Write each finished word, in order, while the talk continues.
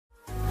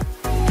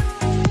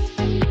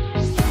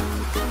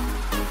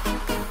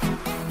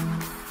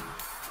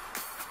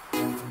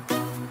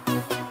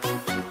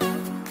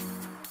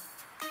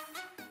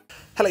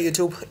Hello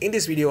YouTube, in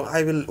this video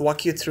I will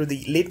walk you through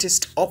the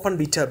latest open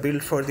beta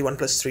build for the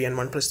OnePlus 3 and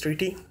OnePlus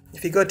 3T.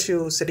 If you go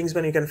to settings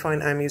menu, you can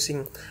find I'm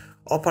using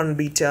open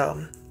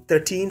beta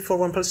 13 for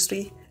OnePlus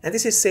 3, and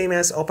this is same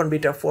as open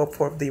beta 4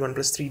 for the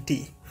OnePlus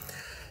 3T.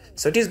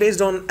 So it is based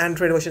on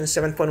Android version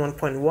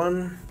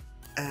 7.1.1,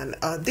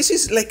 and this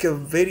is like a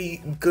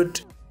very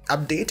good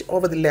update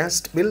over the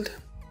last build.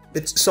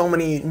 With so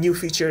many new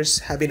features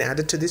have been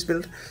added to this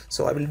build,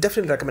 so I will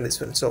definitely recommend this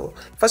one. So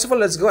first of all,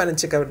 let's go ahead and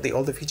check out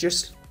all the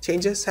features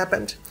changes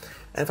happened.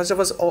 And first of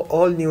all,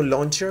 all new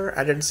launcher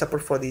added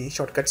support for the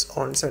shortcuts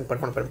on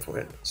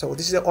 7.1.4. So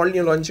this is the all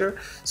new launcher.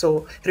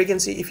 So here you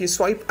can see if you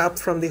swipe up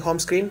from the home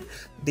screen,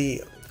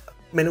 the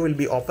menu will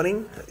be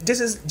opening.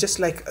 This is just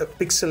like a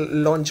pixel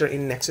launcher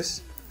in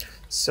Nexus.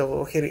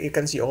 So here you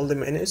can see all the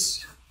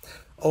menus,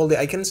 all the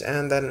icons,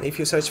 and then if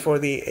you search for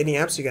any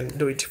apps, you can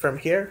do it from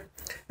here.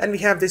 And we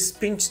have this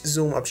pinch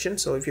zoom option,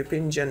 so if you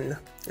pinch and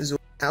zoom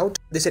out,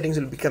 the settings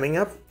will be coming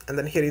up. And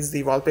then here is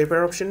the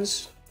wallpaper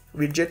options,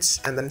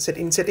 widgets, and then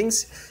in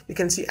settings you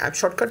can see app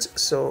shortcuts.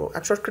 So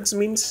app shortcuts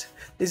means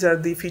these are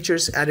the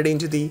features added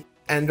into the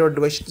Android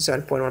version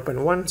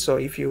 7.1.1. so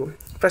if you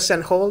press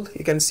and hold,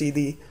 you can see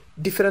the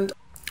different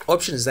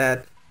options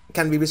that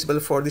can be visible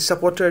for the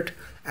supported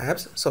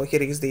apps. So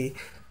here is the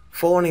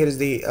phone, here is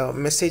the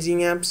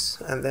messaging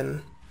apps, and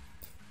then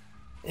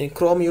in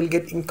Chrome you'll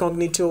get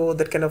incognito,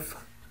 that kind of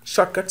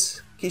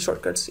shortcuts, key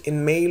shortcuts.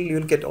 In mail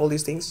you'll get all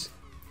these things,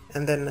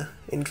 and then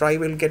in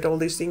Drive you'll get all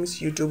these things.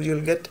 YouTube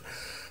you'll get.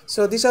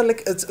 So these are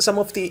like some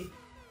of the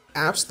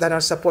apps that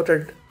are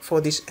supported for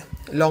this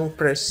long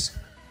press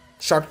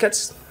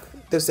shortcuts.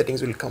 Those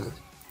settings will come.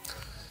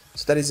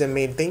 So that is the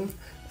main thing.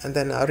 And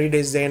then a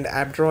redesigned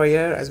app drawer,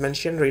 as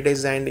mentioned,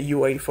 redesigned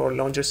UI for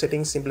launcher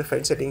settings,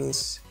 simplified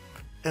settings,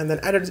 and then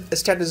added a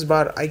status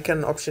bar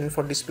icon option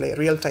for display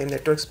real-time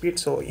network speed.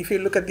 So if you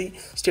look at the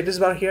status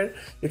bar here,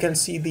 you can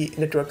see the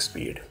network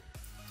speed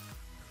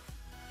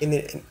in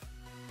the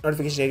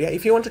notification area.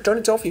 If you want to turn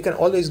it off, you can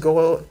always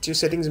go to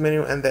settings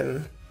menu and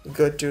then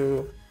go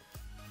to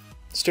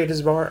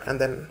status bar,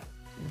 and then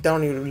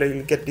down you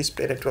will get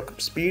display network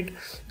speed.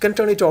 You can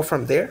turn it off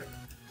from there.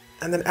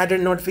 And then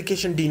added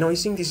notification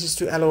denoising. This is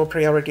to allow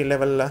priority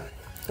level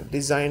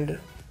designed.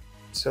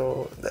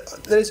 So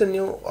there is a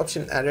new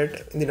option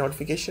added in the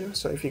notification.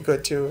 So if you go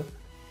to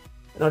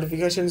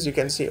notifications, you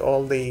can see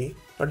all the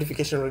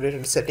notification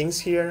related settings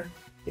here.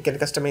 You can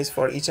customize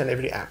for each and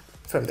every app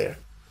from there.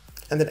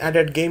 And then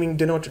added gaming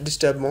do not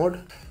disturb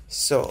mode.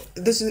 So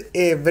this is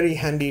a very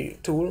handy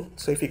tool.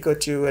 So if you go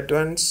to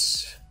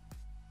advanced,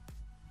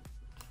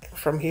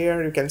 from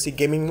here you can see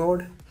gaming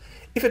mode.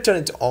 If you turn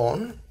it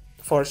on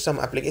for some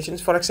applications,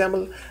 for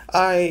example,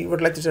 I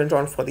would like to turn it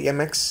on for the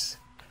MX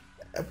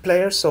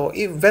player. So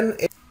when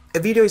a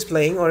video is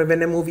playing or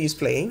when a movie is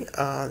playing,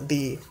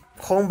 the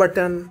home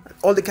button,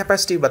 all the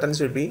capacitive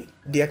buttons will be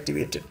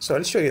deactivated. So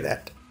I'll show you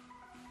that.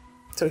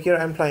 So here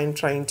I'm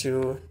trying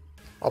to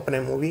open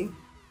a movie.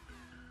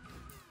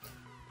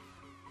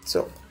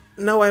 So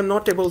now I'm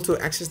not able to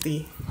access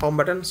the home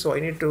button, so I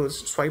need to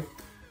swipe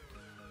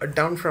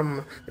down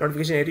from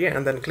notification area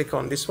and then click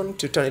on this one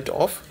to turn it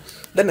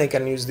off. Then I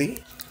can use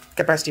the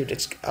capacitive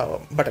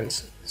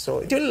buttons. So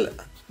it will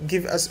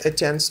give us a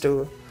chance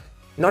to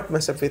not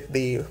mess up with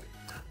the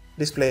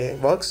display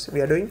works we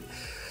are doing.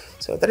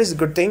 So that is a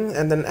good thing.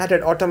 And then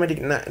added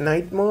automatic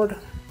night mode.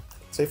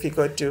 So if you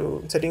go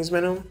to settings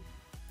menu,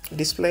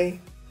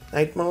 display,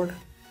 night mode,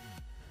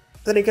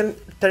 then you can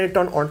turn it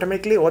on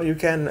automatically, or you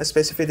can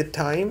specify the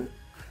time,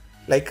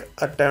 like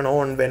turn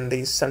on when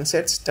the sun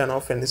sets, turn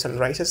off when the sun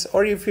rises,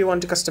 or if you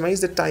want to customize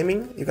the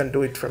timing, you can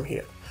do it from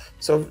here.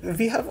 So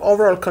we have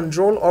overall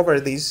control over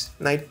this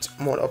night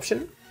mode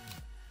option.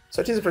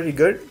 So it is pretty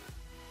good.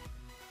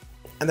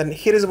 And then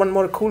here is one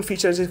more cool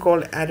feature. It is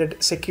called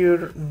added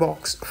secure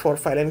box for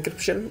file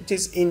encryption, which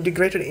is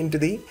integrated into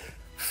the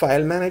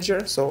file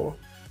manager. So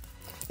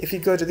if you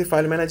go to the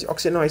file manager,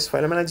 OxygenOS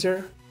file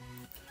manager,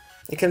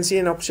 you can see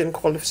an option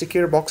called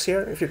secure box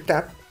here. If you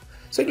tap,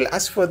 so it will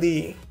ask for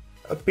the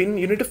pin.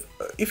 You need to,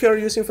 if you are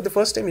using for the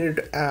first time, you need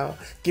to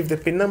give the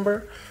pin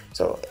number.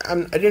 So I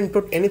didn't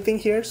put anything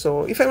here.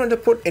 So if I want to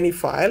put any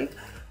file,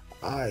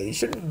 I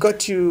should go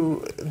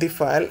to the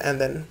file, and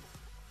then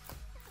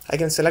I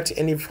can select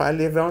any file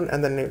you want,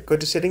 and then go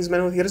to settings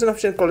menu. Here is an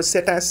option called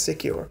set as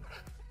secure.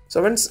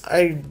 So once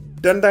I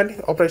done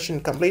that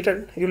operation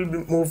completed, you will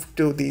be moved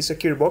to the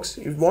secure box.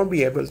 You won't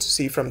be able to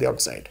see from the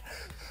outside.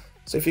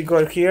 So if you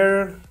go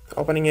here,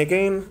 opening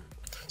again,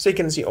 so you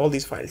can see all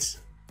these files.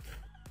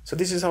 So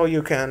this is how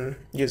you can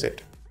use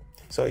it.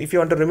 So if you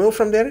want to remove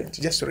from there,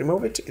 just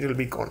remove it, it will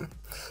be gone.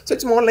 So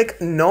it's more like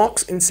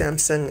Knox in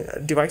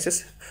Samsung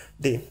devices,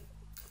 the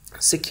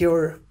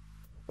secure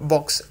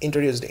box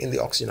introduced in the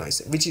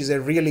OxygenOS, which is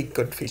a really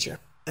good feature.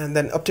 And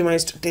then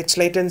optimized text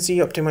latency,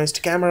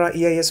 optimized camera,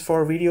 EIS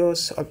for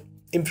videos,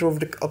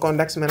 improved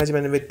contacts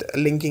management with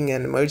linking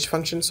and merge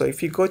functions. So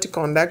if you go to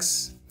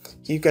contacts,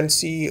 you can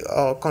see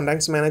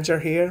contacts manager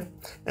here,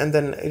 and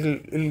then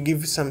it'll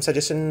give some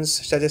suggestions,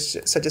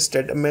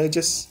 suggested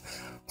merges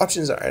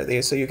options are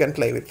there, so you can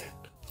play with.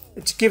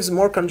 which gives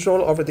more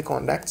control over the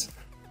contacts.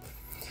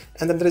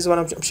 And then there is one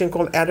option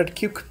called added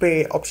quick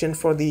pay option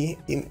for the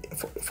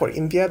for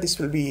India. This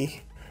will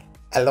be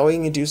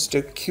allowing it use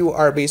the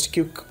QR based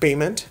quick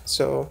payment.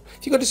 So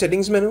if you go to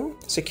settings menu,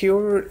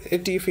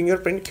 security,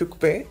 fingerprint, quick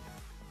pay,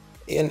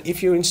 and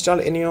if you install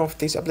any of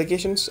these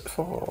applications,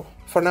 for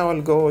now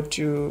I'll go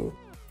to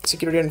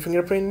security and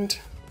fingerprint,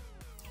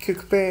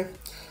 quick pay.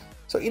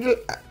 So it will,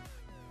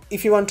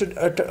 if you want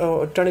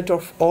to turn it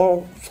off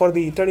or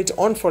turn it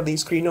on for the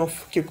screen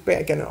of quick pay,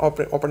 I can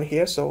open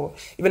here. So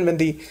even when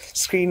the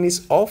screen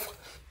is off,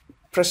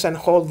 press and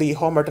hold the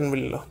home button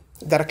will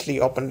directly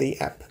open the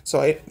app.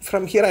 So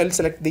from here I'll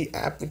select the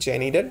app which I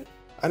needed.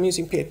 I'm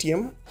using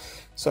Paytm,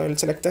 so I'll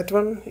select that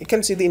one. You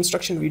can see the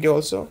instruction video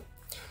also.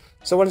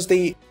 So once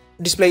the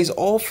display is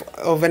off,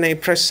 when I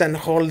press and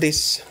hold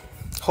this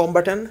home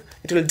button,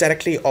 it will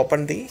directly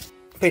open the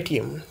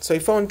Paytm. So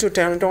if I want to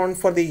turn it on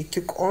for the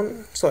quick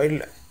on, so I'll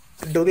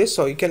do this.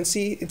 So you can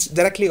see it's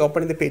directly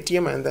open in the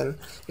Paytm, and then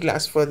it'll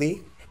ask for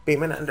the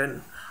payment, and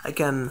then I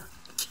can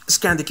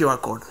scan the QR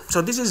code.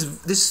 So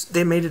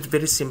they made it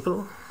very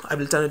simple. I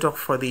will turn it off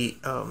for the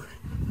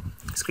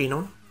screen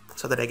on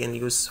so that I can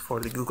use for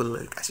the Google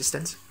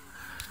Assistant.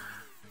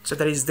 So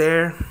that is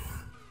there,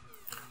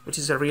 which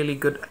is a really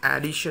good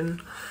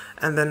addition.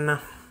 And then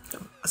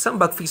some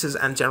bug fixes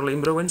and general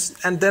improvements.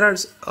 And there are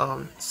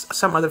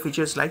some other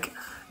features like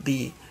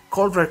the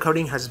call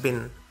recording has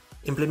been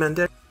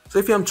implemented. So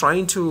if I'm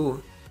trying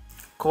to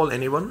call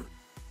anyone,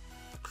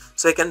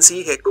 so I can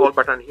see a call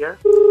button here.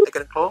 I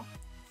can call.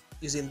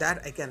 Using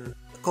that, I can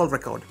call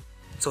record.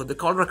 So the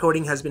call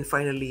recording has been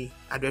finally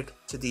added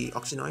to the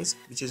OxygenOS,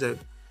 which is a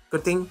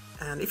good thing.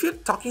 And if you're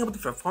talking about the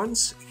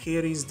performance,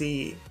 here is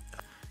the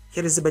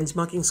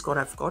benchmarking score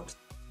I've got.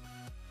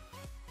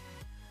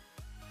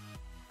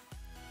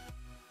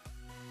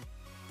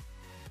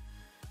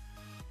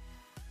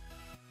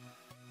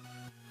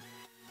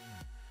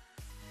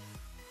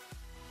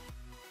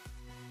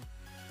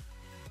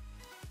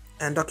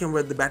 And talking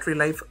about the battery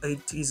life,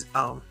 it is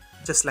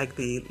just like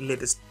the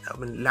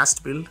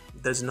last build.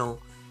 There's no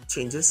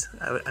changes.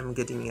 I'm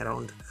getting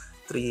around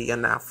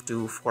 3.5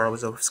 to 4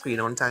 hours of screen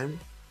on time.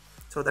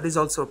 So that is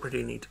also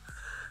pretty neat.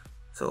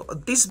 So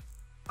this,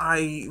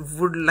 I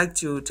would like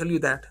to tell you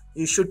that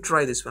you should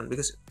try this one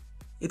because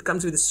it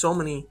comes with so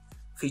many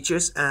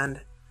features, and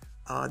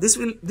this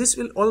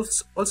will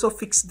also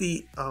fix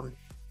the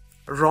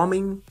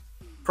roaming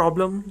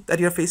problem that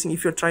you're facing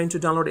if you're trying to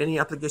download any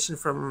application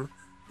from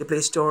the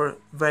Play Store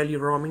while you're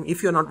roaming.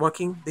 If you're not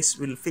working, this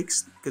will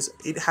fix, because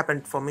it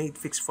happened for me. It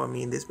fixed for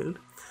me in this build.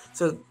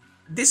 So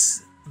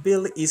this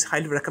build is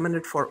highly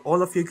recommended for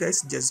all of you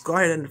guys. Just go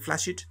ahead and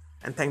flash it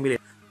and thank me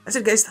later. That's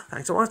it guys.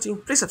 Thanks for watching.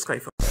 Please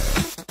subscribe.